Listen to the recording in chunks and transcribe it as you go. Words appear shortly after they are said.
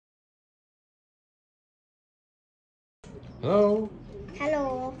Hello.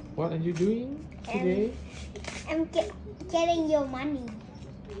 Hello. What are you doing today? I'm getting your money.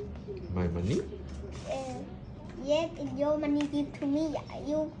 My money? Yes, your money give to me.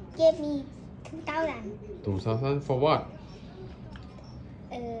 You gave me 2,000. 2,000 for what?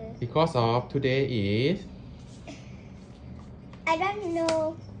 Because of today is I don't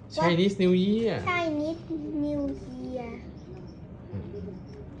know. Chinese New Year. Chinese New Year.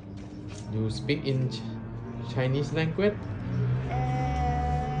 You speak in Chinese language?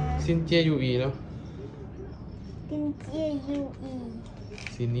 ซินเจียยูอีแล้ว ซินเจียยูอี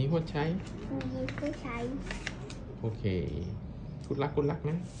ซินนี้หัวใช้ ซินนี้ผู้ใช้ โอเคกุดลัก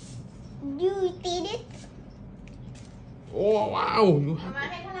นะ You did it. โอ้ว้าว มา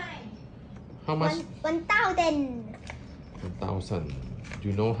ให้เท่าไหร่ How much? 1,000. 1,000.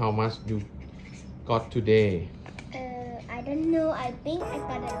 You know how much you got today? I don't know. I think I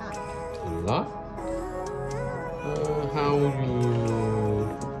got a lot. A lot? How you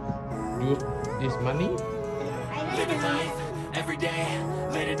use this money? I don't Living know. life every day,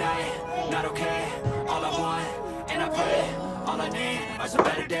 late at night, not okay. All I want, and I pray, all I need are some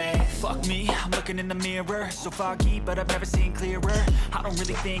better days. Fuck me, I'm looking in the mirror, so foggy, but I've never seen clearer. I don't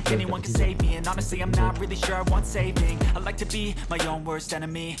really think anyone can save me, and honestly, I'm not really sure I want saving. I like to be my own worst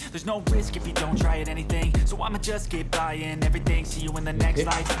enemy. There's no risk if you don't try at anything, so I'ma just keep buying everything. See you in the next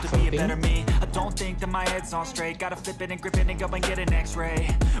life, have to be a better me. I don't think that my head's on straight. Gotta flip it and grip it and go and get an X-ray.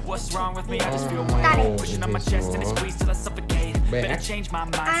 What's wrong with me? I just feel weight pushing on my chest and it squeezes till I suffocate. Better change my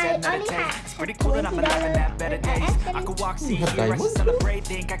mindset, meditate. It's pretty cool that I'm alive and have better days. I could walk, see, hear, I should celebrate.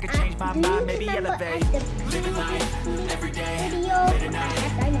 Think I could change my mind, maybe elevate. Living life every day, late at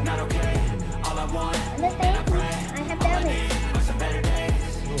night, not okay. All I want, and I pray, all I need are some better days.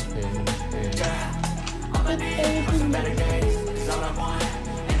 Yeah, all I need are some better days. 'Cause all I want,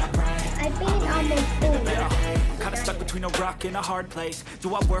 and I pray, I think it's almost full. kinda stuck between a rock and a hard place.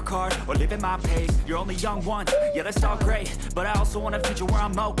 Do I work hard or live at my pace? You're only young once, yeah that's all great, but I also want a future where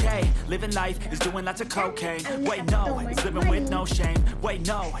I'm okay. Living life is doing lots of cocaine. Wait no, it's living with no shame. Wait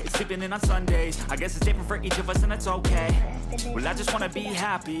no, it's sleeping in on Sundays. I guess it's different for each of us and that's okay. Well I just wanna be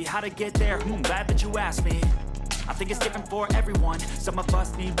happy. How to get there? Glad that you asked me. I think it's different for everyone. Some of us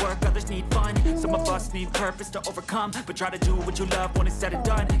need work, others need fun. Some of us need purpose to overcome. But try to do what you love when it's said and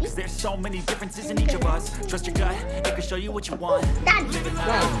done. Cause there's so many differences in each of us. Trust your gut, it can show you what you want. Done. Living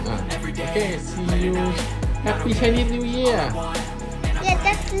life every day. Okay, see you. Happy Chinese New Year. Yeah,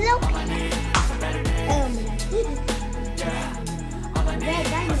 just look. All I need are some better days. Yeah, all I need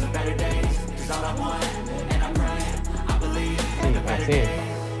are some better days. 'Cause all I want, and I pray, I believe in the better Say days.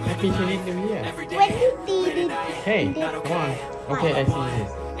 Happy Chinese New Year. Every day, When you did it, Hey, come on. Okay, I see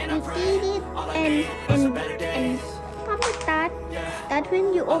this. and I you pray, did it, all I need are some better and days. from the start, that when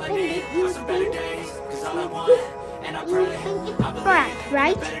you All I open it, need you are some better think days. 'Cause all I want, and I pray, it's I believe flat,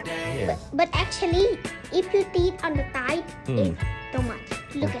 right? better days. Yeah. But actually, if you did on the side, Hmm. it's so much.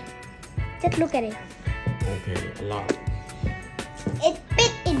 Look at it. Just look at it. Okay, a lot. It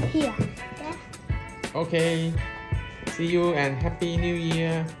fit in here. Okay. See you and Happy New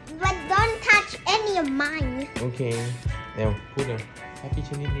Year. But don't touch any of mine. Okay. Now put a Happy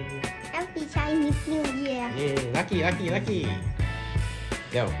Chinese New Year. Happy Chinese New Year. Yeah, lucky.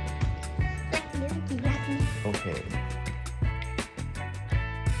 Now. Lucky. Okay.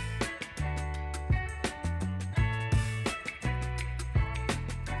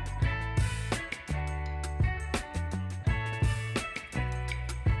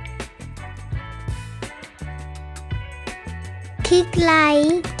 Click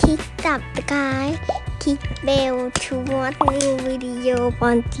like, click subscribe, click bell to watch new video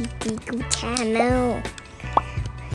on TT Channel.